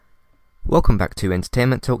Welcome back to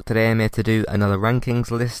Entertainment Talk. Today I'm here to do another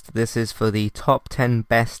rankings list. This is for the top 10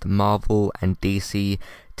 best Marvel and DC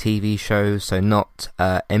TV shows, so not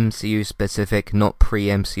MCU specific, not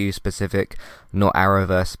pre-MCU specific, not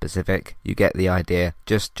Arrowverse specific. You get the idea,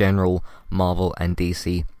 just general Marvel and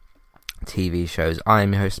DC TV shows. I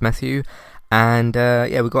am your host Matthew, and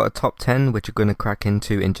we've got a top 10 which we're going to crack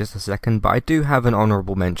into in just a second, but I do have an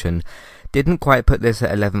honourable mention. Didn't quite put this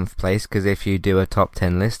at 11th place, because if you do a top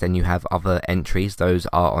 10 list and you have other entries, those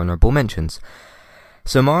are honourable mentions.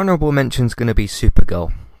 So my honourable mention is going to be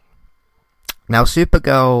Supergirl. Now,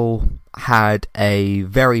 Supergirl had a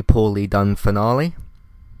very poorly done finale,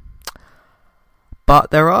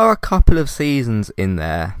 but there are a couple of seasons in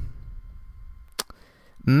there,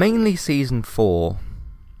 mainly season 4.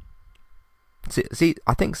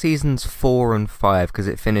 I think seasons 4 and 5, because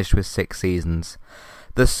it finished with 6 seasons.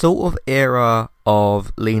 The sort of era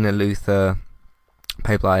of Lena Luthor,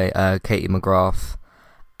 played by Katie McGrath,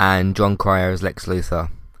 and Jon Cryer as Lex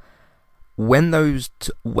Luthor. When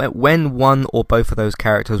when one or both of those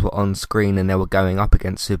characters were on screen and they were going up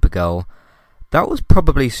against Supergirl, that was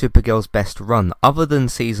probably Supergirl's best run, other than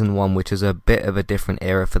season 1, which is a bit of a different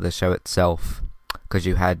era for the show itself, because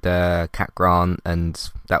you had Cat Grant, and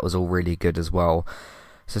that was all really good as well.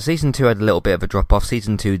 So season 2 had a little bit of a drop-off.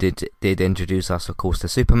 Season 2 did introduce us, of course, to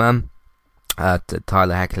Superman, the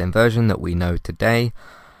Tyler Hoechlin version that we know today.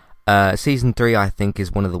 Season 3, I think,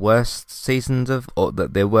 is one of the worst seasons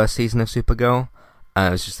the worst season of Supergirl.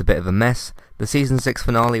 It was just a bit of a mess. The season 6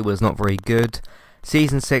 finale was not very good.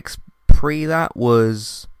 Season 6 pre that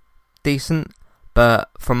was decent, but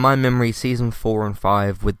from my memory, season 4 and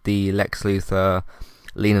 5 with the Lex Luthor,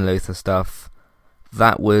 Lena Luthor stuff,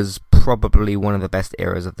 that was probably one of the best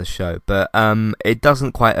eras of the show, but it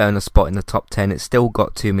doesn't quite earn a spot in the top 10. It's still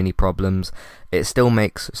got too many problems. It still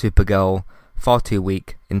makes Supergirl far too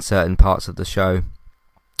weak in certain parts of the show,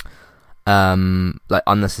 like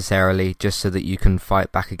unnecessarily, just so that you can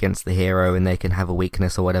fight back against the hero and they can have a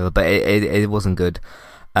weakness or whatever, but it wasn't good.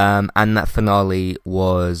 And that finale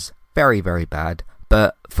was very, very bad,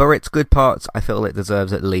 but for its good parts, I feel it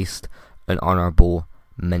deserves at least an honourable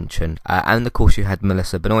mention. And of course you had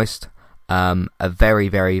Melissa Benoist, a very,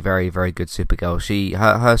 very, very, very good Supergirl.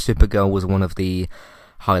 Her Supergirl was one of the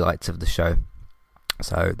highlights of the show.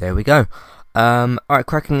 So there we go. Alright,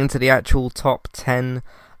 cracking into the actual top 10,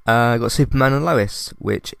 got Superman and Lois,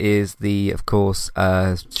 which is of course,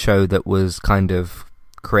 show that was kind of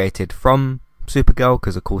created from Supergirl,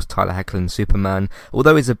 because of course Tyler Hoechlin's Superman,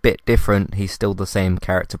 although he's a bit different, he's still the same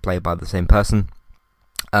character played by the same person.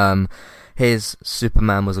 His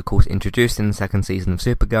Superman was of course introduced in the second season of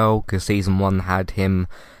Supergirl, because season 1 had him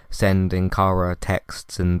sending Kara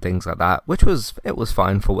texts and things like that, which was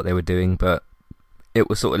fine for what they were doing, but it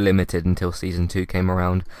was sort of limited until season 2 came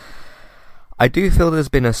around. I do feel there's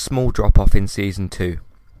been a small drop off in season 2,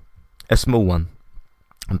 a small one,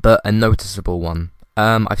 but a noticeable one.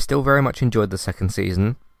 I've still very much enjoyed the second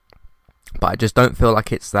season, but I just don't feel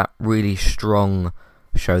like it's that really strong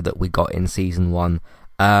show that we got in season 1.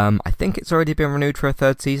 I think it's already been renewed for a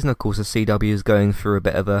third season. Of course, the CW is going through a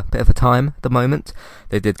bit of a time at the moment.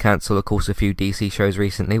 They did cancel, of course, a few DC shows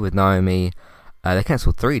recently with Naomi. They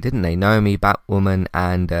cancelled 3, didn't they? Naomi, Batwoman,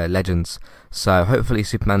 and Legends. So hopefully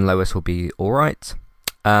Superman and Lois will be alright.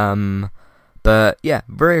 But yeah,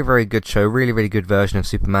 very, very good show. Really, really good version of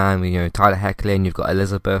Superman. Tyler Hoechlin, you've got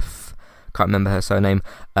Elizabeth, can't remember her surname,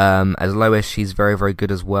 as Lois. She's very, very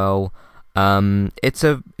good as well. It's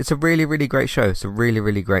a really, really great show. It's a really,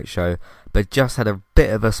 really great show, but just had a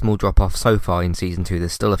bit of a small drop off so far in season 2.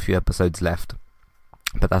 There's still a few episodes left,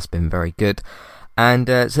 but that's been very good. And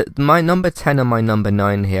so my number 10 and my number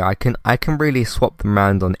 9 here, I can really swap them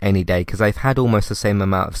around on any day, because they've had almost the same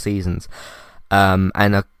amount of seasons, and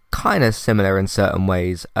are kind of similar in certain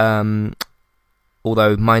ways. Although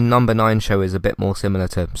my number 9 show is a bit more similar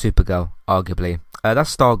to Supergirl, arguably.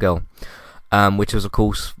 That's Stargirl. Which was, of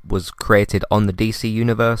course, was created on the DC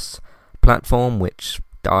Universe platform, which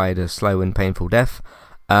died a slow and painful death.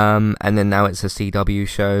 And then now it's a CW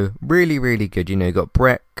show. Really, really good. You got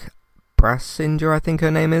Brett Brasinger, I think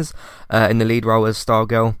her name is, in the lead role as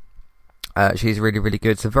Stargirl. She's really, really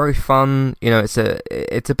good. It's a very fun, it's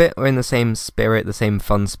a bit in the same spirit, the same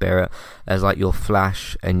fun spirit as like your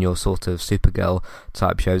Flash and your sort of Supergirl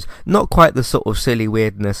type shows. Not quite the sort of silly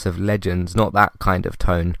weirdness of Legends, not that kind of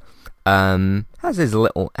tone. Has its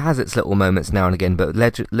little moments now and again, but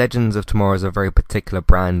Legends of Tomorrow is a very particular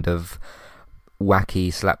brand of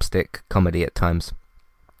wacky slapstick comedy at times.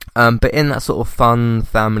 But in that sort of fun,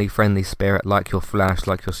 family-friendly spirit, like your Flash,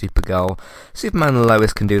 like your Supergirl. Superman and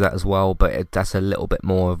Lois can do that as well, but that's a little bit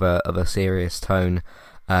more of a serious tone.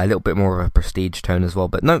 A little bit more of a prestige tone as well.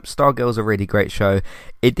 But no, Stargirl's a really great show.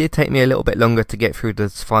 It did take me a little bit longer to get through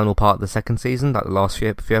this final part of the second season, like the last few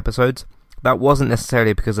episodes. That wasn't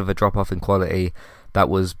necessarily because of a drop-off in quality. That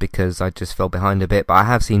was because I just fell behind a bit. But I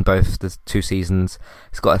have seen both the 2 seasons.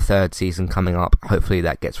 It's got a 3rd season coming up. Hopefully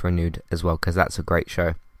that gets renewed as well, because that's a great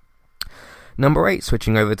show. Number 8,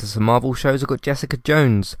 switching over to some Marvel shows, I've got Jessica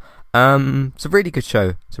Jones. It's a really good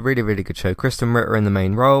show. It's a really, really good show. Kristen Ritter in the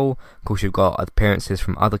main role. Of course, you've got appearances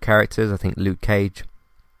from other characters. I think Luke Cage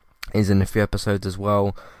is in a few episodes as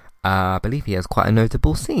well. I believe he has quite a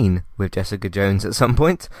notable scene with Jessica Jones at some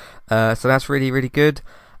point. So that's really, really good.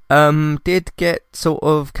 Did get sort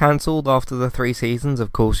of cancelled after the 3 seasons.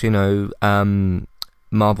 Of course,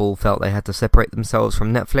 Marvel felt they had to separate themselves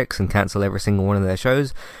from Netflix and cancel every single one of their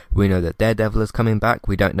shows. We know that Daredevil is coming back.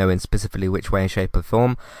 We don't know in specifically which way, shape or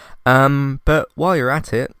form. But while you're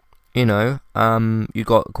at it, you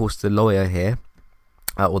got, of course, the lawyer here,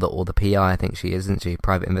 or the PI, I think she is, isn't she?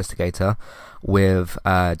 Private investigator with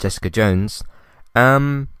Jessica Jones.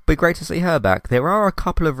 But great to see her back. There are a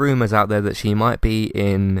couple of rumours out there that she might be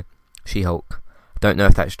in She-Hulk. Don't know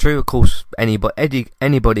if that's true. Of course,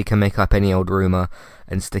 anybody can make up any old rumour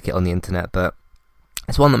and stick it on the internet, but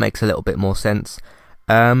it's one that makes a little bit more sense.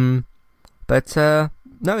 No,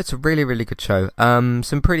 it's a really, really good show.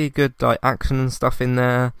 Some pretty good action and stuff in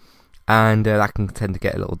there, and that can tend to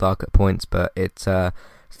get a little dark at points, but it's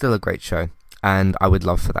still a great show, and I would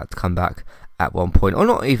love for that to come back at one point, or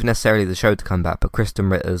not even necessarily the show to come back, but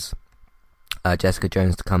Kristen Ritter's Jessica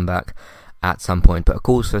Jones to come back at some point. But of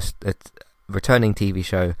course, a returning TV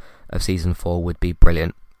show of season 4 would be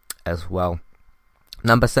brilliant as well.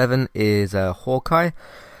 Number 7 is Hawkeye.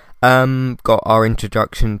 Got our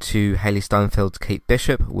introduction to Haley Steinfeld's Kate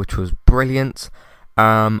Bishop, which was brilliant.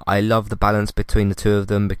 I love the balance between the two of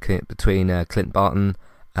them, between Clint Barton.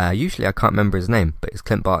 Usually I can't remember his name, but it's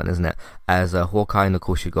Clint Barton, isn't it? As Hawkeye, and of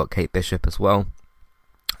course you've got Kate Bishop as well.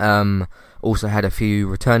 Also had a few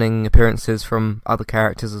returning appearances from other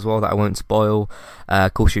characters as well that I won't spoil.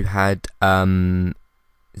 Of course you had,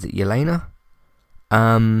 is it Yelena?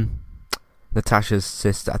 Natasha's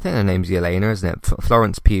sister, I think her name's Yelena, isn't it?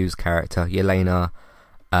 Florence Pugh's character, Yelena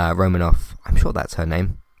Romanoff. I'm sure that's her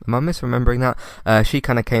name. Am I misremembering that? She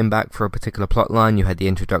kind of came back for a particular plot line. You had the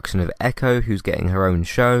introduction of Echo, who's getting her own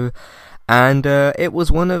show. And it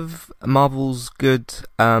was one of Marvel's good,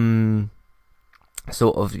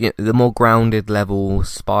 sort of, the more grounded level,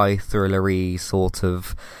 spy thrillery sort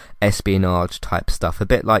of espionage type stuff. A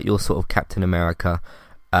bit like your sort of Captain America,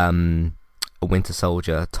 Winter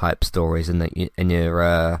Soldier type stories, and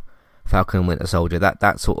your Falcon and Winter Soldier.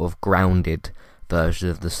 That sort of grounded version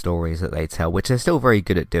of the stories that they tell, which they're still very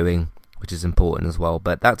good at doing, which is important as well.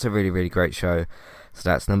 But that's a really, really great show. So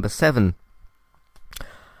that's number 7.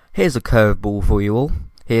 Here's a curveball for you all.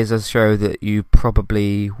 Here's a show that you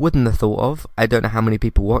probably wouldn't have thought of. I don't know how many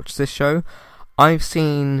people watch this show. I've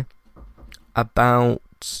seen about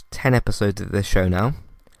 10 episodes of this show now.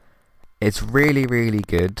 It's really, really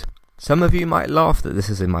good. Some of you might laugh that this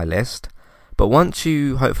is in my list, but once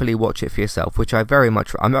you hopefully watch it for yourself, which I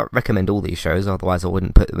not recommend all these shows, otherwise I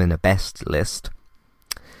wouldn't put them in a best list.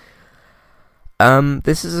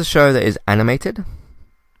 This is a show that is animated.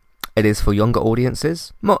 It is for younger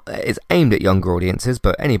audiences. It's aimed at younger audiences,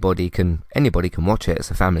 but anybody can watch it.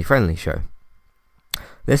 It's a family-friendly show.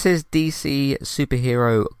 This is DC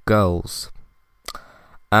Superhero Girls.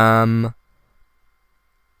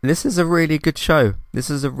 This is a really good show. This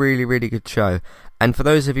is a really, really good show. And for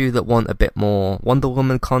those of you that want a bit more Wonder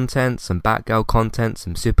Woman content, some Batgirl content,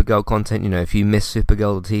 some Supergirl content, if you miss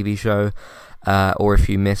Supergirl, the TV show, or if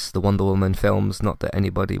you miss the Wonder Woman films, not that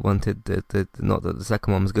anybody wanted, not that the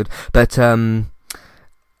second one was good, but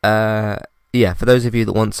yeah, for those of you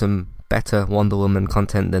that want some better Wonder Woman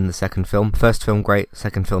content than the second film, first film great,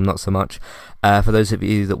 second film not so much. For those of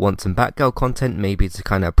you that want some Batgirl content, maybe to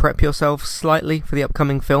kind of prep yourself slightly for the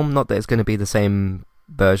upcoming film, not that it's going to be the same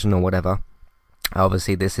version or whatever.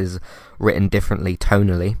 Obviously this is written differently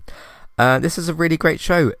tonally. This is a really great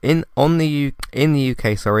show. In the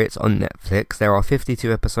UK, sorry, it's on Netflix. There are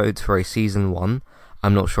 52 episodes for a season 1.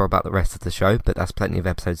 I'm not sure about the rest of the show, but that's plenty of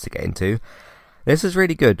episodes to get into. This is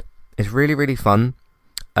really good. It's really, really fun.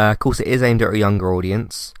 Of course, it is aimed at a younger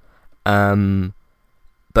audience. But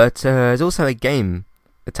there's also a game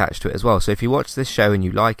attached to it as well. So if you watch this show and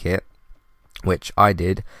you like it, which I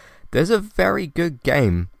did, there's a very good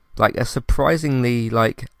game. Like a surprisingly,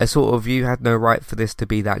 a sort of you had no right for this to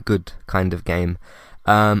be that good kind of game.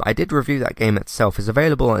 I did review that game itself. It's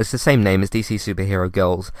available, it's the same name as DC Superhero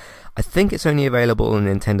Girls. I think it's only available on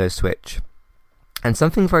Nintendo Switch. And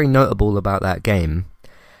something very notable about that game,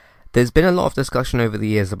 there's been a lot of discussion over the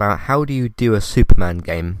years about how do you do a Superman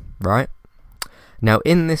game, right? Now,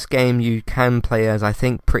 in this game, you can play as, I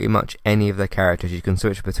think, pretty much any of the characters. You can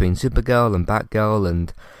switch between Supergirl and Batgirl,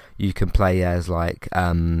 and you can play as, like,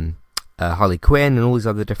 Harley Quinn and all these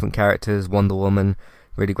other different characters, Wonder Woman,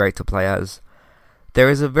 really great to play as. There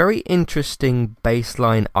is a very interesting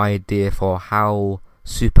baseline idea for how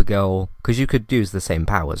Supergirl, because you could use the same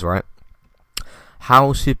powers, right?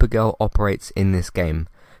 How Supergirl operates in this game.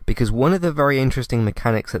 Because one of the very interesting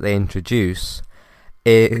mechanics that they introduce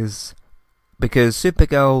is, because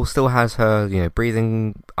Supergirl still has her,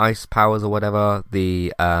 breathing ice powers or whatever,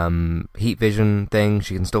 the heat vision thing,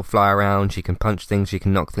 she can still fly around, she can punch things, she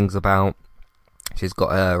can knock things about. She's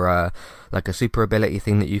got her, like a super ability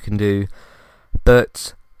thing that you can do.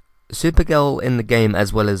 But Supergirl in the game,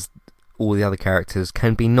 as well as all the other characters,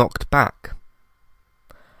 can be knocked back.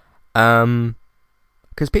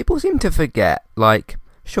 Because people seem to forget, like,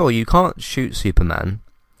 sure, you can't shoot Superman.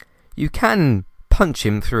 You can punch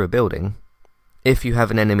him through a building if you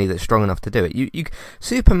have an enemy that's strong enough to do it.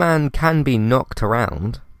 Superman can be knocked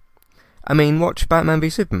around. I mean, watch Batman v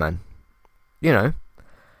Superman. It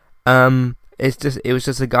was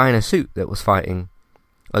just a guy in a suit that was fighting.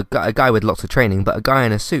 A guy with lots of training, but a guy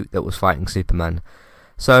in a suit that was fighting Superman.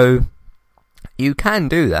 So, you can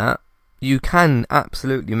do that. You can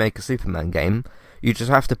absolutely make a Superman game. You just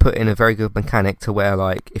have to put in a very good mechanic to where,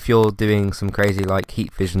 like, if you're doing some crazy, like,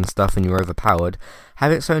 heat vision stuff and you're overpowered,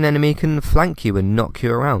 have it so an enemy can flank you and knock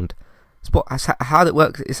you around. It's how that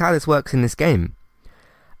works. It's how this works in this game.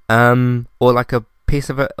 Or like a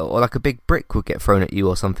big brick will get thrown at you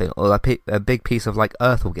or something, or a big piece of, like,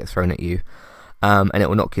 earth will get thrown at you, and it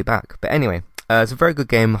will knock you back. But anyway, it's a very good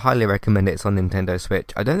game. Highly recommend it. It's on Nintendo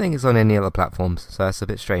Switch. I don't think it's on any other platforms, so that's a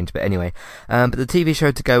bit strange. But anyway, but the TV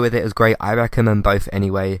show to go with it is great. I recommend both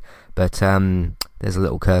anyway. But there's a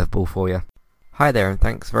little curveball for you. Hi there, and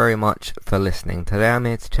thanks very much for listening. Today I'm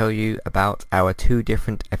here to tell you about our 2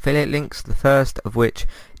 different affiliate links. The first of which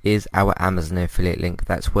is our Amazon affiliate link.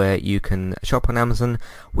 That's where you can shop on Amazon.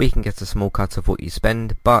 We can get a small cut of what you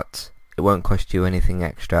spend, but it won't cost you anything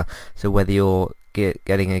extra. So whether you're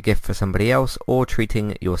getting a gift for somebody else or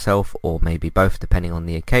treating yourself, or maybe both depending on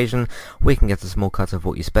the occasion, we can get a small cut of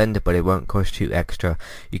what you spend, but it won't cost you extra.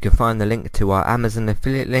 You can find the link to our Amazon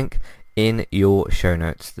affiliate link in your show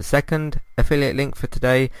notes. The second affiliate link for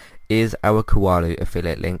today is our Kualu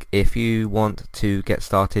affiliate link. If you want to get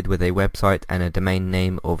started with a website and a domain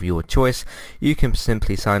name of your choice, you can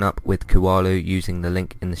simply sign up with Kualu using the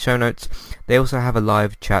link in the show notes. They also have a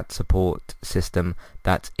live chat support system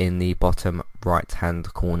that's in the bottom right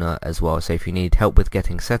hand corner as well. So if you need help with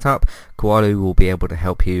getting set up, Kualu will be able to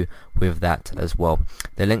help you with that as well.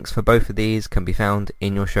 The links for both of these can be found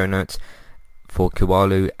in your show notes for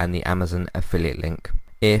Kualu and the Amazon affiliate link.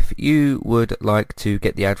 If you would like to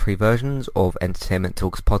get the ad-free versions of Entertainment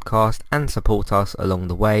Talks podcast and support us along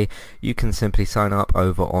the way, you can simply sign up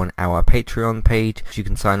over on our Patreon page. You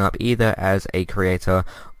can sign up either as a creator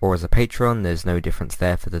or as a patron. There's no difference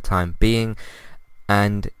there for the time being.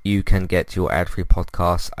 And you can get your ad-free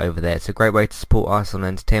podcasts over there. It's a great way to support us on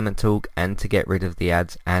Entertainment Talk and to get rid of the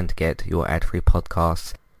ads and get your ad-free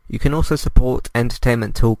podcasts. You can also support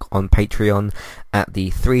Entertainment Talk on Patreon at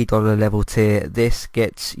the $3 level tier. This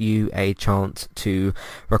gets you a chance to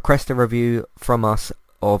request a review from us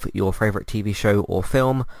of your favourite TV show or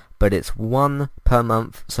film, but it's one per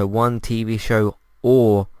month, so one TV show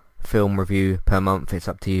or film review per month. It's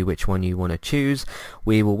up to you which one you want to choose.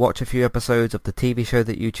 We will watch a few episodes of the TV show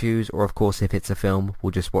that you choose, or of course if it's a film,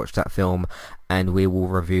 we'll just watch that film and we will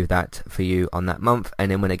review that for you on that month.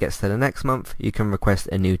 And then when it gets to the next month, you can request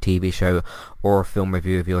a new TV show or a film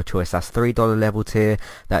review of your choice. That's $3 level tier.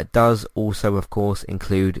 That does also of course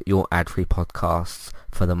include your ad-free podcasts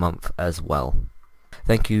for the month as well.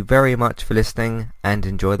 Thank you very much for listening and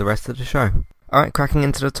enjoy the rest of the show. Alright, cracking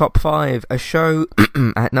into the top 5, a show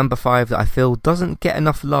at number 5 that I feel doesn't get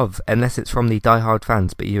enough love unless it's from the diehard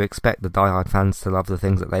fans, but you expect the diehard fans to love the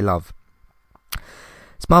things that they love.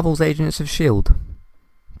 It's Marvel's Agents of S.H.I.E.L.D.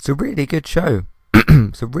 It's a really good show.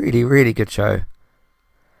 It's a really, really good show.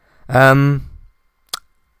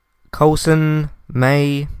 Coulson,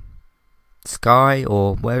 May, Sky,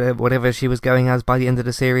 or whatever she was going as by the end of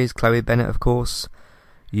the series, Chloe Bennett of course.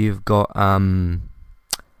 You've got, who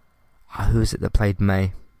is it that played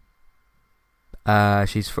May?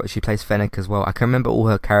 She plays Fennec as well. I can remember all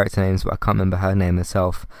her character names, but I can't remember her name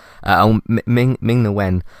herself. Ming-Na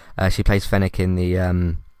Wen. She plays Fennec in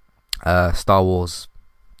the Star Wars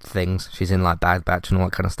things. She's in like Bad Batch and all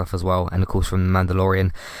that kind of stuff as well, and of course from The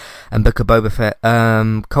Mandalorian and Book of Boba Fett.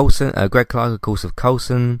 Coulson, Greg Clark, of course, of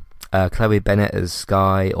Coulson. Chloe Bennett as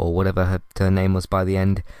Skye, or whatever her name was by the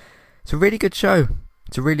end. It's a really good show.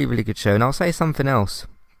 It's a really, really good show. And I'll say something else.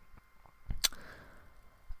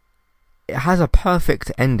 It has a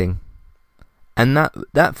perfect ending. And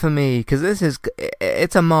that for me, because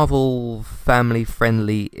it's a Marvel family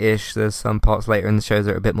friendly-ish. There's some parts later in the shows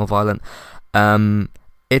that are a bit more violent.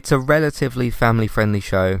 It's a relatively family friendly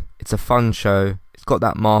show. It's a fun show. It's got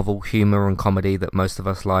that Marvel humour and comedy that most of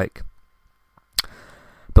us like.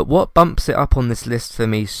 But what bumps it up on this list for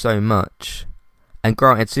me so much, and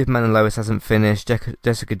granted, Superman and Lois hasn't finished,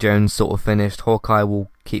 Jessica Jones sort of finished, Hawkeye will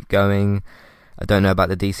keep going, I don't know about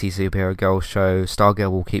the DC Superhero Girls show,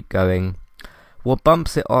 Stargirl will keep going. What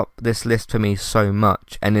bumps it up this list for me so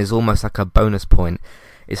much, and is almost like a bonus point,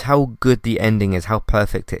 is how good the ending is, how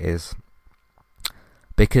perfect it is.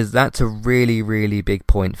 Because that's a really, really big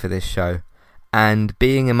point for this show. And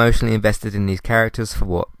being emotionally invested in these characters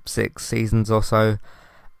for 6 seasons or so,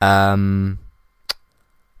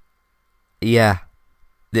 yeah,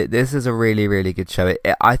 this is a really, really good show.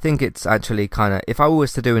 I think it's actually kind of, if I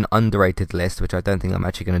was to do an underrated list, which I don't think I'm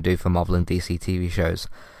actually going to do for Marvel and DC TV shows,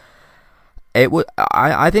 it would.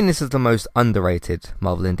 I think this is the most underrated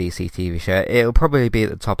Marvel and DC TV show. It will probably be at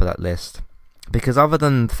the top of that list, because other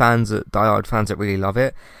than diehard fans that really love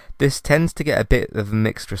it, this tends to get a bit of a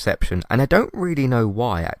mixed reception, and I don't really know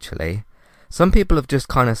why actually. Some people have just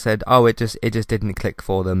kind of said, "Oh, it just didn't click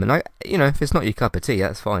for them," and if it's not your cup of tea,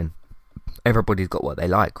 that's fine. Everybody's got what they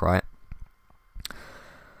like, right?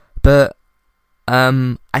 But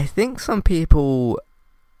I think some people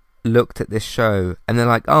looked at this show and they're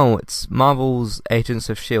like, "Oh, it's Marvel's Agents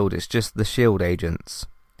of S.H.I.E.L.D. It's just the S.H.I.E.L.D. agents,"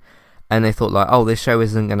 and they thought like, "Oh, this show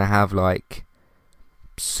isn't going to have like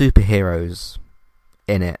superheroes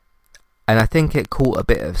in it," and I think it caught a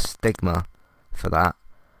bit of stigma for that.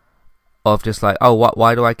 Of just like, oh,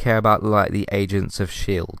 why do I care about like the Agents of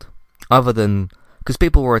S.H.I.E.L.D.? Other than, because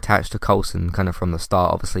people were attached to Coulson kind of from the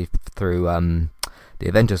start, obviously through the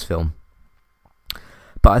Avengers film.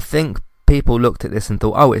 But I think people looked at this and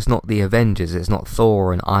thought, oh, it's not the Avengers, it's not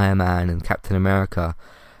Thor and Iron Man and Captain America.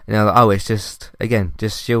 And they're like, oh, it's just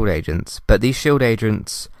S.H.I.E.L.D. agents. But these S.H.I.E.L.D.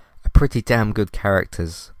 agents are pretty damn good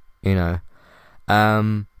characters, But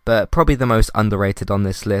probably the most underrated on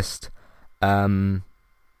this list.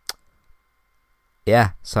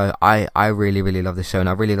 Yeah, so I really, really love this show, and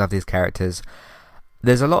I really love these characters.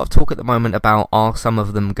 There's a lot of talk at the moment about, are some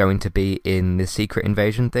of them going to be in the Secret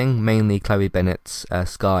Invasion thing, mainly Chloe Bennett's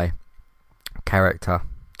Skye character.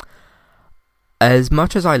 As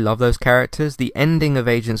much as I love those characters, the ending of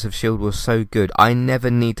Agents of S.H.I.E.L.D. was so good, I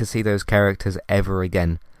never need to see those characters ever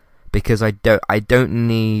again. Because I don't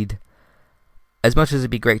need, as much as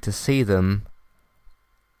it'd be great to see them,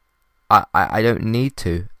 I don't need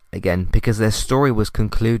to again, because their story was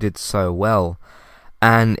concluded so well.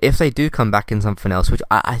 And if they do come back in something else, which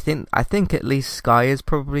I think at least Skye is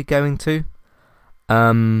probably going to,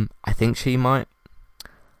 I think she might.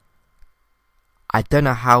 I don't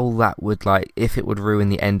know how that would, if it would ruin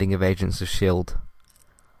the ending of Agents of S.H.I.E.L.D.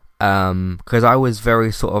 Because I was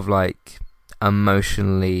very sort of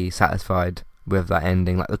emotionally satisfied with that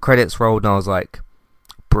ending. Like the credits rolled and I was like,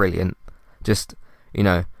 brilliant. Just,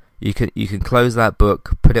 you can close that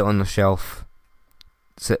book, put it on the shelf.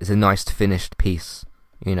 It's a nice finished piece,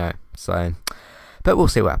 So, but we'll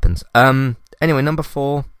see what happens. Anyway, number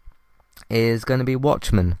 4 is going to be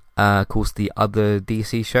Watchmen. Of course, the other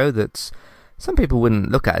DC show that's some people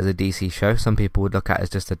wouldn't look at as a DC show. Some people would look at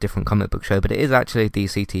as just a different comic book show, but it is actually a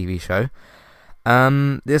DC TV show.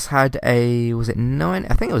 This had was it 9?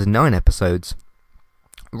 I think it was 9 episodes.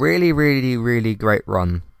 Really, really, really great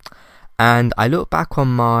run. And I look back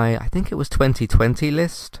on I think it was 2020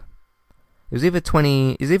 list. It was either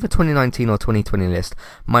 2019 or 2020 list.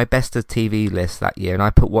 My best of TV list that year, and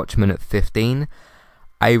I put Watchmen at 15.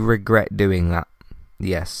 I regret doing that.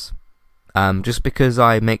 Yes. Just because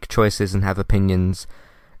I make choices and have opinions,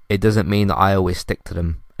 it doesn't mean that I always stick to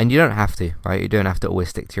them. And you don't have to, right? You don't have to always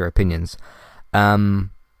stick to your opinions.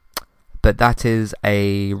 But that is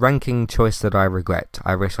a ranking choice that I regret.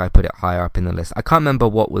 I wish I put it higher up in the list. I can't remember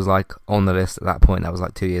what was on the list at that point. That was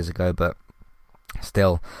 2 years ago, but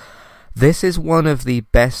still. This is one of the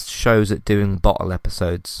best shows at doing bottle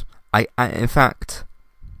episodes. In fact,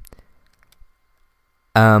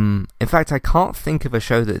 I can't think of a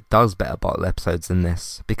show that does better bottle episodes than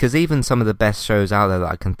this. Because even some of the best shows out there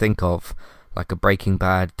that I can think of, like a Breaking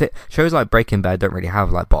Bad, shows like Breaking Bad don't really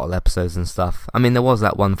have bottle episodes and stuff. I mean, there was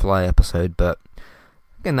that one Fly episode, but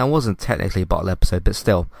again, that wasn't technically a bottle episode, but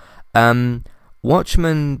still.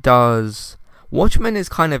 Watchmen is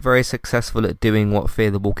kind of very successful at doing what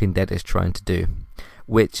Fear the Walking Dead is trying to do,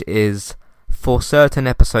 which is for certain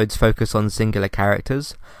episodes focus on singular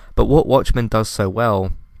characters, but what Watchmen does so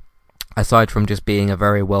well, aside from just being a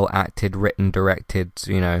very well acted, written, directed,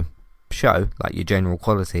 show, like your general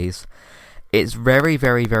qualities, it's very,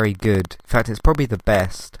 very, very good. In fact, it's probably the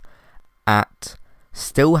best at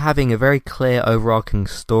still having a very clear overarching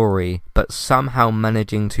story, but somehow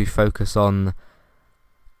managing to focus on,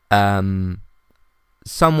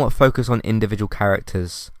 somewhat focus on individual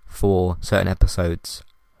characters for certain episodes.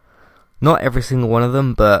 Not every single one of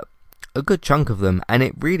them, but a good chunk of them, and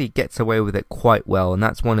it really gets away with it quite well, and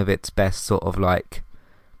that's one of its best sort of like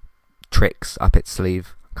tricks up its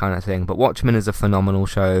sleeve kind of thing. But Watchmen is a phenomenal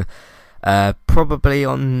show, probably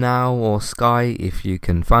on Now or Sky if you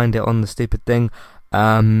can find it on the stupid thing,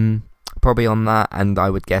 probably on that, and I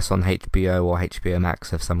would guess on HBO or HBO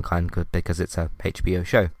Max of some kind because it's a HBO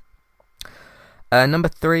show. Number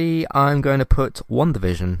 3, I'm going to put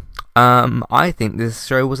WandaVision. I think this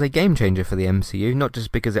show was a game changer for the MCU, not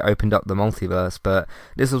just because it opened up the multiverse, but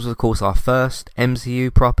this was of course our first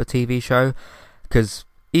MCU proper TV show, because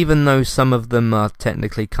even though some of them are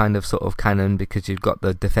technically kind of sort of canon, because you've got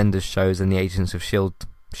the Defenders shows and the Agents of S.H.I.E.L.D.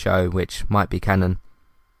 show, which might be canon,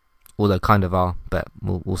 although kind of are, but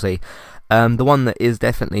we'll see. The one that is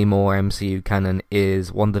definitely more MCU canon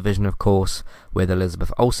is WandaVision, of course, with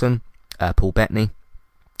Elizabeth Olsen, Paul Bettany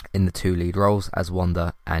in the 2 lead roles as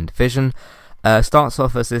Wanda and Vision. Starts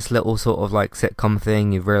off as this little sort of like sitcom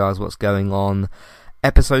thing. You realise what's going on.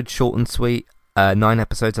 Episodes short and sweet, 9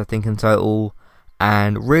 episodes I think in total,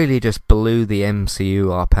 and really just blew the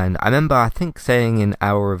MCU up. And I remember, I think, saying in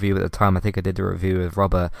our review at the time, I think I did a review with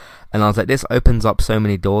Robert, and I was like, this opens up so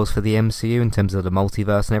many doors for the MCU in terms of the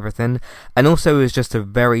multiverse and everything, and also it was just a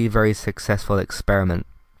very, very successful experiment.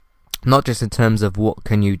 Not just in terms of what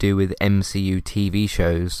can you do with MCU TV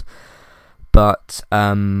shows, but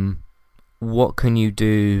what can you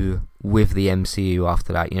do with the MCU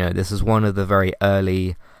after that? This is one of the very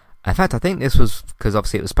early... In fact, I think this was, because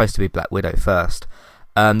obviously it was supposed to be Black Widow first.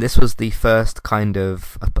 This was the first kind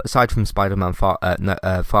of, aside from Spider-Man Far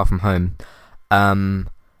From Home,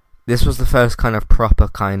 this was the first kind of proper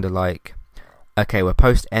kind of like, okay, we're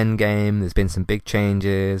post-Endgame, there's been some big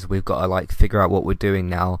changes, we've got to like figure out what we're doing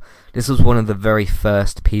now. This was one of the very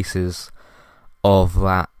first pieces of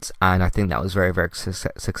that, and I think that was very, very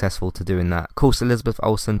successful to doing that. Of course, Elizabeth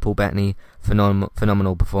Olsen, Paul Bettany,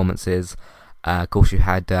 phenomenal performances. Of course, you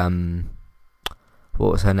had,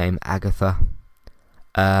 what was her name? Agatha.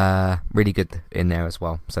 Really good in there as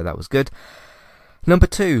well, so that was good. Number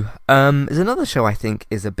 2 is another show I think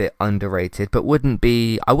is a bit underrated, but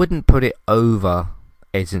I wouldn't put it over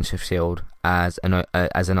Agents of S.H.I.E.L.D.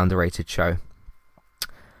 as an underrated show.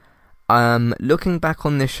 Looking back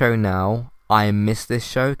on this show now, I miss this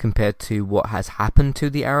show compared to what has happened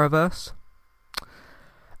to the Arrowverse.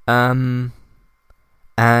 And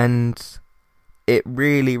it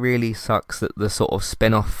really, really sucks that the sort of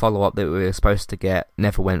spin-off follow-up that we were supposed to get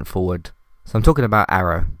never went forward. So I'm talking about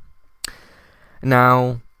Arrow.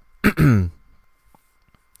 Now,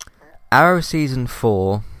 Arrow Season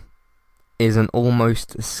 4 is an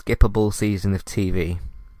almost skippable season of TV.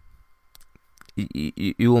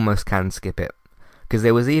 You almost can skip it. Because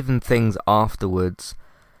there was even things afterwards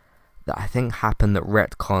that I think happened that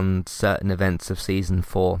retconned certain events of Season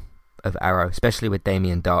 4 of Arrow, especially with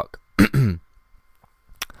Damien Dark.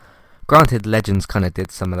 Granted, Legends kind of did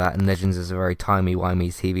some of that, and Legends is a very timey-wimey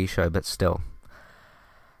TV show, but still.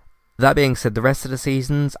 That being said, the rest of the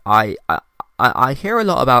seasons, I hear a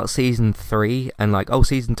lot about Season 3, and like, oh,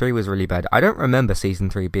 Season 3 was really bad. I don't remember Season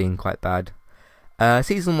 3 being quite bad.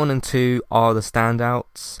 Season 1 and 2 are the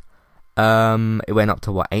standouts. It went up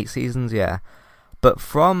to, 8 seasons? Yeah. But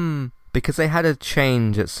because they had a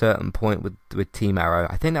change at a certain point with Team Arrow,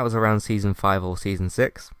 I think that was around Season 5 or Season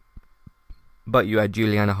 6. But you had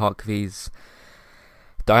Juliana Harkavie's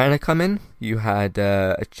Diana come in. You had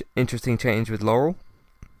an interesting change with Laurel.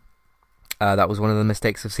 That was one of the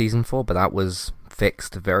mistakes of Season 4, but that was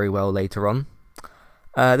fixed very well later on.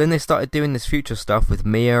 Then they started doing this future stuff with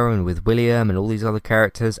Mia and with William and all these other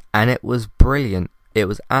characters, and it was brilliant. It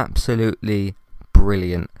was absolutely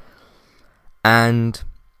brilliant. And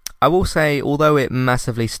I will say, although it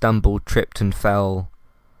massively stumbled, tripped and fell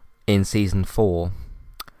in Season 4,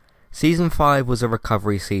 Season 5 was a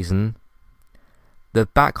recovery season. The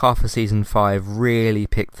back half of Season 5 really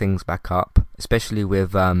picked things back up, especially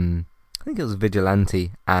with, I think it was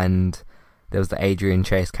Vigilante, and there was the Adrian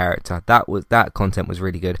Chase character. That content was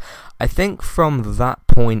really good. I think from that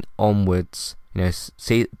point onwards,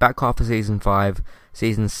 back half of Season 5,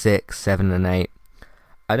 Season 6, 7 and 8,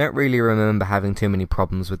 I don't really remember having too many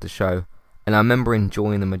problems with the show, and I remember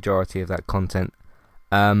enjoying the majority of that content.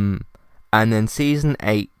 And then Season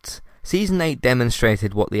 8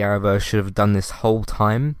 demonstrated what the Arrowverse should have done this whole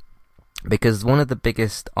time, because one of the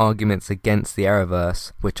biggest arguments against the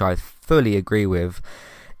Arrowverse, which I fully agree with,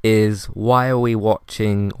 is why are we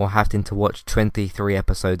watching or having to watch 23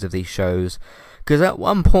 episodes of these shows? Because at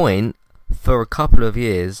one point, for a couple of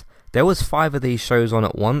years, there was 5 of these shows on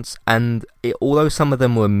at once, and although some of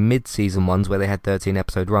them were mid-season ones where they had 13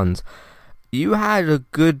 episode runs, you had a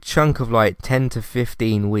good chunk of like 10 to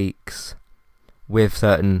 15 weeks with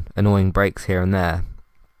certain annoying breaks here and there,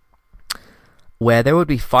 where there would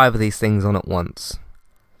be 5 of these things on at once.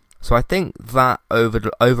 So I think that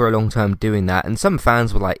over a long term doing that, and some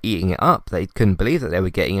fans were like eating it up. They couldn't believe that they were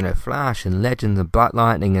getting, Flash and Legends and Black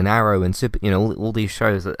Lightning and Arrow and Super, all these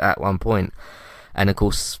shows at one point. And of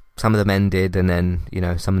course, some of them ended, and then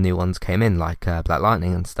some new ones came in, like Black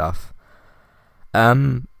Lightning and stuff.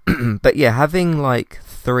 But yeah, having like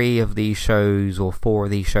 3 of these shows or 4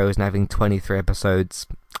 of these shows and having 23 episodes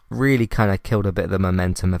really kind of killed a bit of the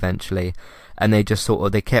momentum eventually, and they just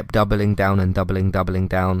they kept doubling down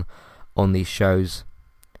on these shows,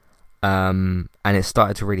 and it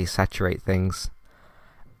started to really saturate things.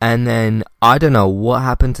 And then I don't know what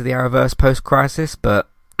happened to the Arrowverse post-Crisis, but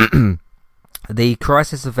the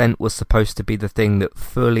Crisis event was supposed to be the thing that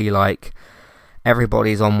fully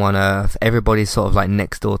everybody's on one Earth, everybody's sort of like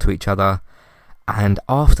next door to each other. And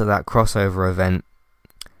after that crossover event,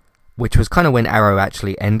 which was kind of when Arrow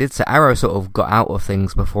actually ended, so Arrow sort of got out of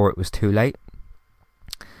things before it was too late.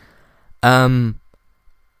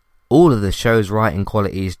 All of the show's writing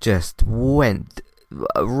qualities just went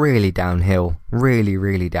really downhill,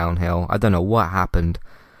 really downhill. I don't know what happened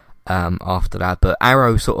after that, but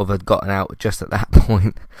Arrow sort of had gotten out just at that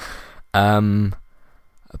point.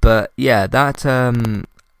 But yeah, that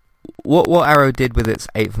what Arrow did with its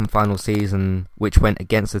 8th and final season, which went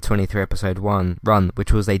against the 23 episode run,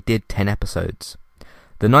 which was they did 10 episodes.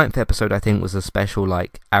 The 9th episode I think was a special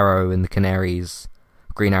Arrow and the Canaries,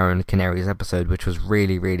 Green Arrow and the Canaries episode, which was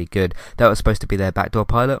really good. That was supposed to be their backdoor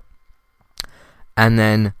pilot. And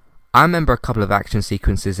then I remember a couple of action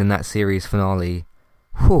sequences in that series finale.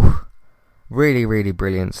 Whew, really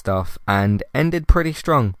brilliant stuff, and ended pretty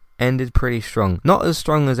strong. Not as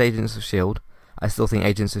strong as Agents of S.H.I.E.L.D. I still think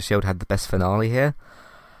Agents of S.H.I.E.L.D. had the best finale here.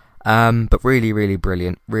 But really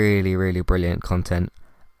brilliant. Really brilliant content.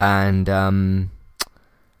 And,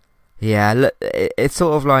 yeah, it's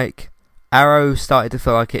sort of like Arrow started to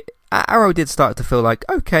feel like it. Arrow did start to feel like,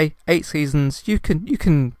 okay, 8 seasons, you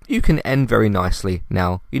can end very nicely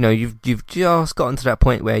now. You've just gotten to that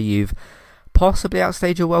point where you've possibly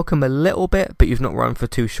outstayed your welcome a little bit, but you've not run for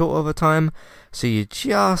too short of a time, so you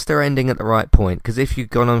just are ending at the right point. Because if you'd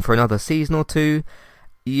gone on for another season or 2,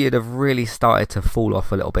 you'd have really started to fall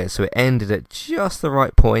off a little bit. So it ended at just the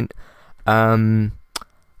right point, but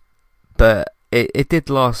it did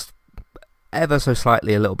last ever so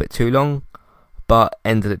slightly a little bit too long, but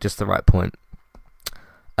ended at just the right point.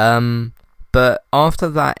 But after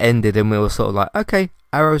that ended, and we were sort of like, okay,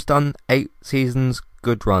 Arrow's done 8 seasons,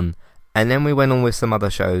 good run. And then we went on with some other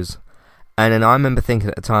shows. And then I remember thinking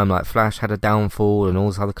at the time, Flash had a downfall and all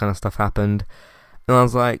this other kind of stuff happened. And I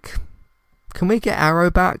was like, can we get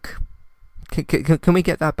Arrow back? Can we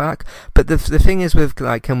get that back? But the thing is with,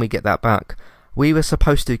 can we get that back? We were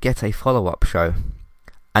supposed to get a follow-up show.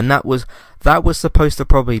 And that was supposed to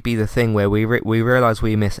probably be the thing where we realise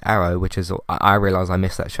we miss Arrow, which is, I realise I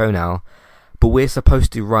miss that show now. But we're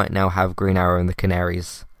supposed to right now have Green Arrow and the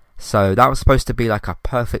Canaries. So that was supposed to be a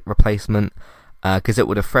perfect replacement, because it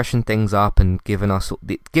would have freshened things up and given us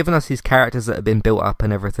these characters that have been built up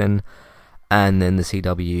and everything. And then the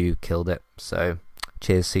CW killed it. So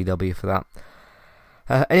cheers CW for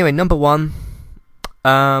that. Anyway, number 1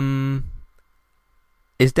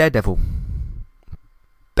 is Daredevil.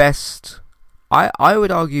 Best, I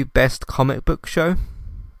would argue best comic book show.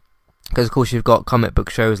 Because of course you've got comic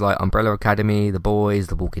book shows like Umbrella Academy, The Boys,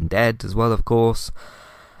 The Walking Dead as well, of course.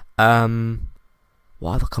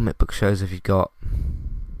 What other comic book shows have you got?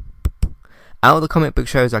 Out of the comic book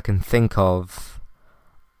shows I can think of,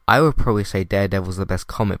 I would probably say Daredevil's the best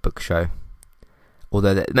comic book show.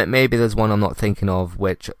 Although maybe there's one I'm not thinking of,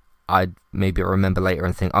 which I'd maybe remember later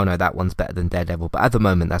and think, oh no, that one's better than Daredevil. But at the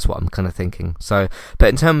moment, that's what I'm kind of thinking. So, but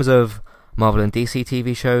in terms of Marvel and DC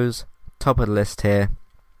TV shows, top of the list here.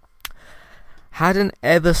 Had an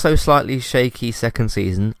ever so slightly shaky second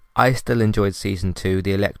season. I still enjoyed season 2,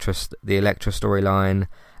 the Elektra storyline,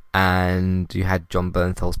 and you had Jon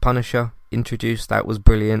Bernthal's Punisher introduced. That was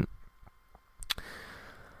brilliant.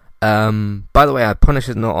 By the way,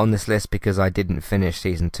 Punisher's not on this list because I didn't finish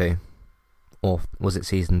season 2. Or was it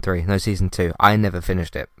season 3? No, season 2. I never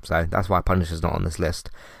finished it, so that's why Punisher's not on this list.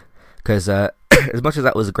 because as much as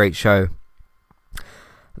that was a great show,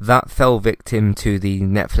 that fell victim to the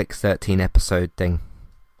Netflix 13 episode thing.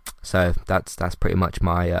 So that's pretty much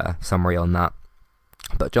my summary on that.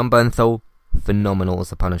 But Jon Bernthal, phenomenal as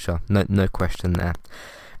the Punisher, no question there.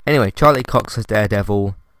 Anyway, Charlie Cox as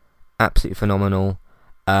Daredevil, absolutely phenomenal.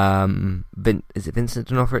 Is it Vincent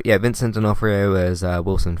D'Onofrio? Yeah, Vincent D'Onofrio as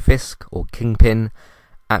Wilson Fisk or Kingpin,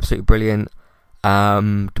 absolutely brilliant.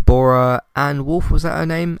 Deborah Ann Wolf, was that her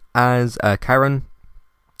name, as Karen,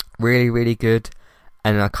 really, really good.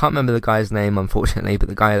 And I can't remember the guy's name, unfortunately, but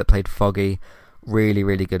the guy that played Foggy, really,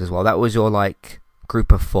 really good as well. That was your, like,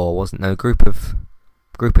 group of four, wasn't it? No, group of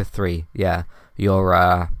three, yeah. Your,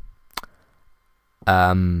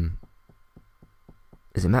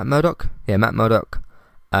 is it Matt Murdock? Yeah, Matt Murdock.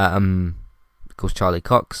 Of course, Charlie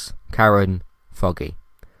Cox, Karen, Foggy.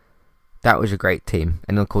 That was a great team.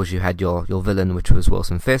 And of course, you had your villain, which was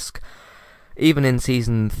Wilson Fisk. Even in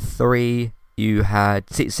season 3, you had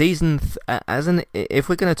if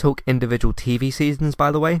we're going to talk individual TV seasons,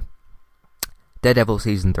 by the way, Daredevil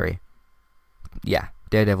season 3. Yeah,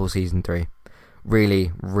 Daredevil season 3.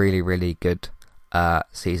 Really, really, really good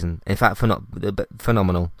season. In fact,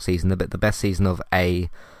 phenomenal season. The best season of a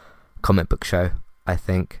comic book show, I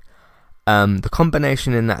think. The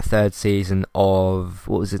combination in that third season of,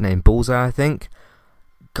 what was his name, Bullseye, I think.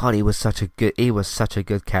 God, he was such a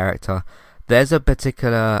good character. There's a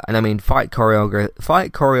particular, and I mean, fight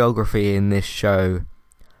choreography in this show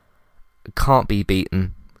can't be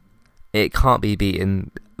beaten. It can't be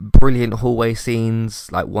beaten. Brilliant hallway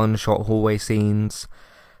scenes, like one-shot hallway scenes.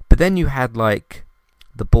 But then you had, like,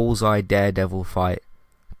 the Bullseye Daredevil fight.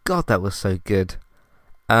 God, that was so good.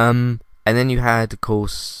 And then you had, of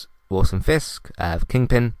course, Wilson Fisk,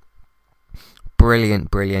 Kingpin.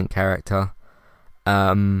 Brilliant character.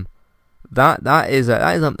 That is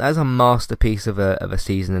a masterpiece of a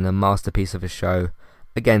season and a masterpiece of a show.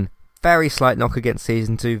 Again, very slight knock against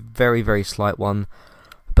season 2, very, very slight one.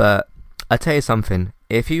 But I tell you something,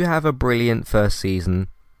 if you have a brilliant first season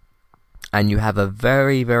and you have a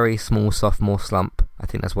very, very small sophomore slump, I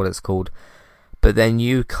think that's what it's called, but then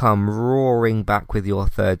you come roaring back with your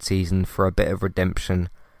third season for a bit of redemption,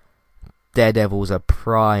 Daredevil's a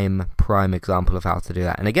prime example of how to do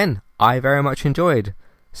that. And again, I very much enjoyed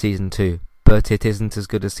season 2, but it isn't as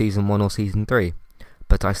good as season 1 or season 3.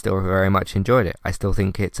 But I still very much enjoyed it. I still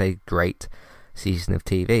think it's a great season of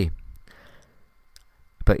TV.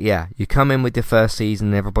 But yeah, you come in with the first season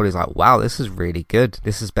and everybody's like, wow, this is really good.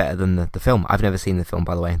 This is better than the film. I've never seen the film,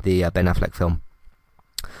 by the way, the Ben Affleck film.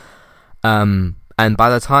 And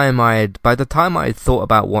by the time I had thought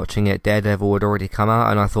about watching it, Daredevil had already come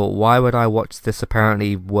out, and I thought, why would I watch this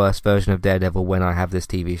apparently worse version of Daredevil when I have this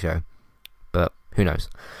TV show? But who knows?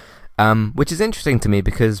 Which is interesting to me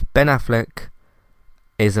because Ben Affleck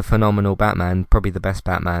is a phenomenal Batman, probably the best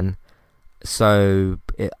Batman. So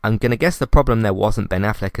I'm going to guess the problem there wasn't Ben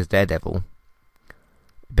Affleck as Daredevil,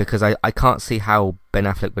 because I can't see how Ben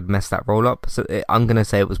Affleck would mess that role up. So I'm going to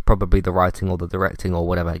say it was probably the writing or the directing or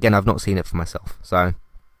whatever. Again, I've not seen it for myself. So,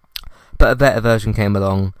 but a better version came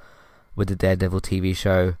along with the Daredevil TV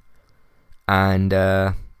show. And,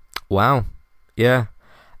 wow. Yeah.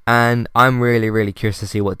 And I'm really, really curious to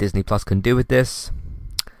see what Disney Plus can do with this.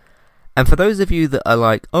 And for those of you that are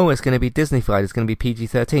like, oh, it's going to be Disney-fied, it's going to be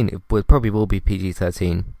PG-13, it probably will be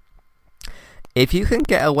PG-13. If you can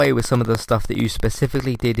get away with some of the stuff that you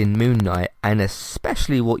specifically did in Moon Knight, and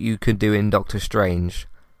especially what you could do in Doctor Strange,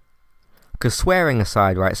 because swearing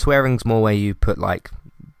aside, right, swearing's more where you put, like,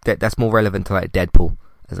 that's more relevant to, like, Deadpool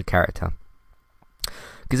as a character.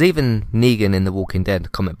 Because even Negan in the Walking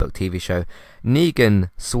Dead comic book TV show, Negan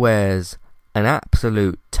swears an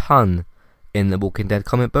absolute ton in the Walking Dead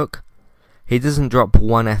comic book. He doesn't drop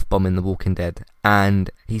one F-bomb in The Walking Dead, and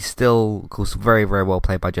he's still, of course, very, very well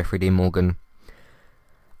played by Jeffrey Dean Morgan.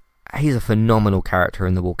 He's a phenomenal character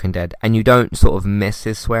in The Walking Dead, and you don't sort of miss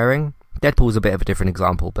his swearing. Deadpool's a bit of a different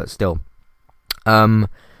example, but still. So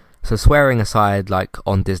swearing aside, like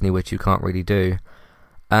on Disney, which you can't really do,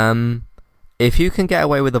 if you can get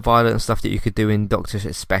away with the violent stuff that you could do in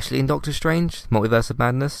especially in Doctor Strange, Multiverse of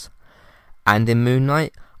Madness, and in Moon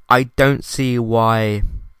Knight, I don't see why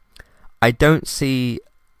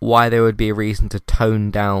there would be a reason to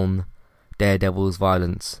tone down Daredevil's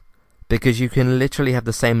violence, because you can literally have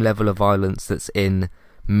the same level of violence that's in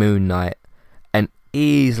Moon Knight and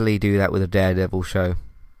easily do that with a Daredevil show.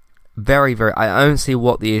 Very, very. I don't see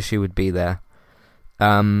what the issue would be there.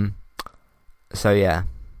 So yeah,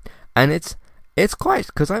 and it's quite,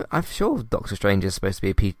 because I'm sure Doctor Strange is supposed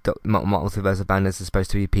to be Multiverse of Madness is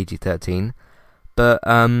supposed to be PG-13, but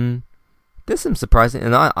there's some surprising,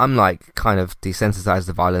 and I'm like kind of desensitized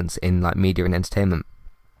to violence in like media and entertainment,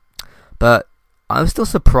 but I was still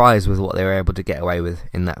surprised with what they were able to get away with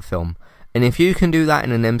in that film. And if you can do that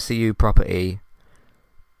in an MCU property,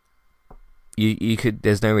 you could.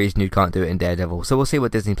 There's no reason you can't do it in Daredevil. So we'll see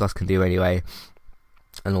what Disney Plus can do anyway,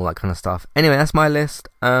 and all that kind of stuff. Anyway, that's my list.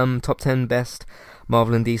 Top 10 best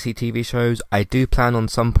Marvel and DC TV shows. I do plan on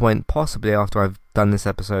some point, possibly after I've done this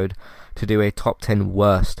episode, to do a top 10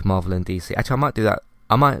 worst Marvel and DC. Actually, I might do that.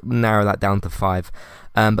 I might narrow that down to 5.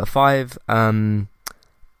 But 5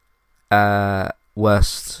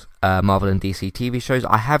 worst Marvel and DC TV shows.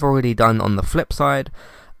 I have already done on the flip side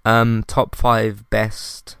top 5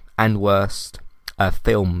 best and worst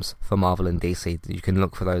films for Marvel and DC. You can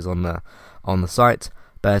look for those on the site.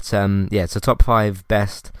 But so top 5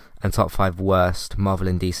 best and top 5 worst Marvel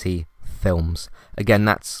and DC films. Again,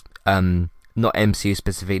 that's not MCU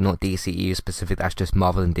specific, not DCEU specific. That's just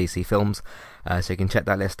Marvel and DC films. So you can check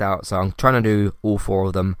that list out. So I'm trying to do all 4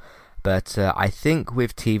 of them. But I think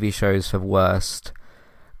with TV shows for worst,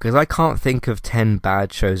 because I can't think of 10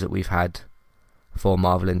 bad shows that we've had for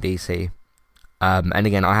Marvel and DC. And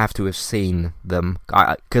again, I have to have seen them,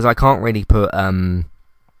 because I can't really put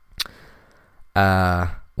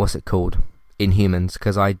what's it called, Inhumans,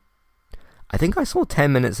 because I think I saw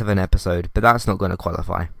 10 minutes of an episode, but that's not going to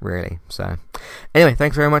qualify, really. So anyway,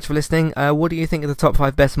 thanks very much for listening. What do you think of the top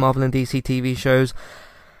 5 best Marvel and DC TV shows?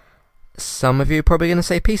 Some of you are probably going to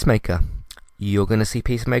say Peacemaker. You're going to see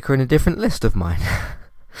Peacemaker in a different list of mine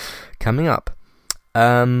coming up.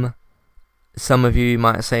 Some of you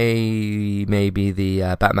might say maybe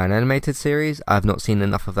the Batman animated series. I've not seen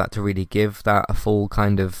enough of that to really give that a full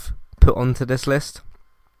kind of put onto this list.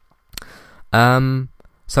 Some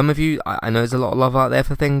of you, I know there's a lot of love out there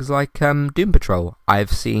for things like Doom Patrol.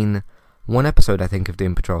 I've seen 1 episode, I think, of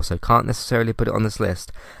Doom Patrol, so can't necessarily put it on this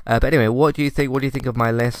list. But anyway, what do you think? What do you think of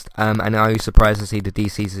my list? And are you surprised to see the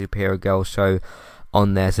DC Superhero Girls show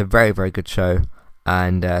on there? It's a very, very good show.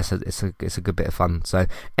 And so it's a good bit of fun. So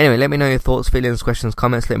anyway, let me know your thoughts, feelings, questions,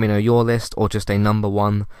 comments. Let me know your list or just a number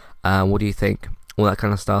 1. What do you think? All that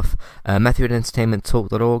kind of stuff. Matthew at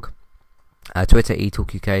entertainmenttalk.org. Twitter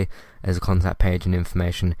eTalkUK as a contact page and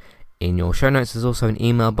information in your show notes. There's also an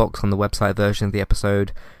email box on the website version of the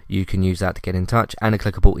episode. You can use that to get in touch, and a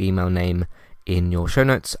clickable email name in your show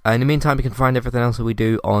notes. In the meantime, you can find everything else that we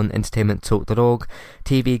do on entertainmenttalk.org.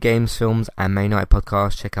 TV, games, films, and May Night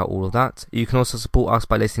podcast. Check out all of that. You can also support us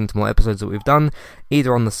by listening to more episodes that we've done,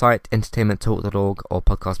 either on the site entertainmenttalk.org or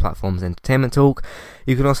podcast platforms Entertainment Talk.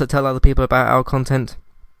 You can also tell other people about our content,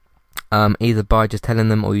 either by just telling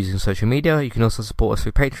them or using social media. You can also support us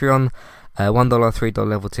through Patreon. $1, $3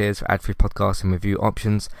 level tiers for ad-free podcasts and review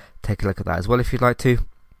options. Take a look at that as well if you'd like to.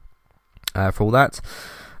 For all that.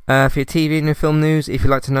 For your TV and your film news, if you'd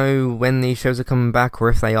like to know when these shows are coming back, or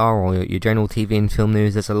if they are, or your general TV and film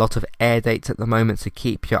news, there's a lot of air dates at the moment, so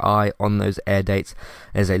keep your eye on those air dates.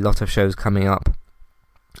 There's a lot of shows coming up,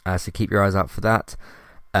 so keep your eyes out for that.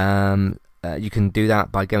 You can do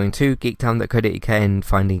that by going to geektown.co.uk and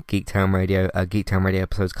finding Geektown Radio. Geektown Radio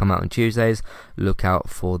episodes come out on Tuesdays. Look out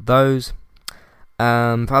for those.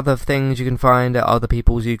 For other things you can find, other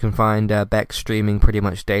people's, you can find Beck streaming pretty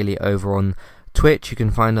much daily over on Twitch. You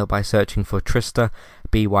can find her by searching for Trista,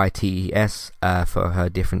 BYTES, for her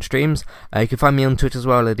different streams. You can find me on Twitch as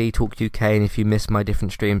well at eTalkUK, and if you miss my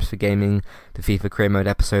different streams for gaming, the FIFA Career Mode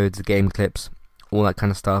episodes, the game clips, all that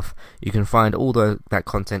kind of stuff, you can find all that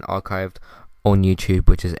content archived on YouTube,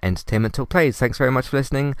 which is Entertainment Talk Plays. Thanks very much for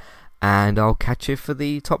listening, and I'll catch you for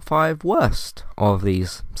the top 5 worst of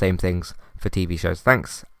these same things for TV shows.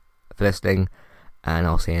 Thanks for listening, and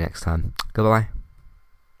I'll see you next time. Goodbye.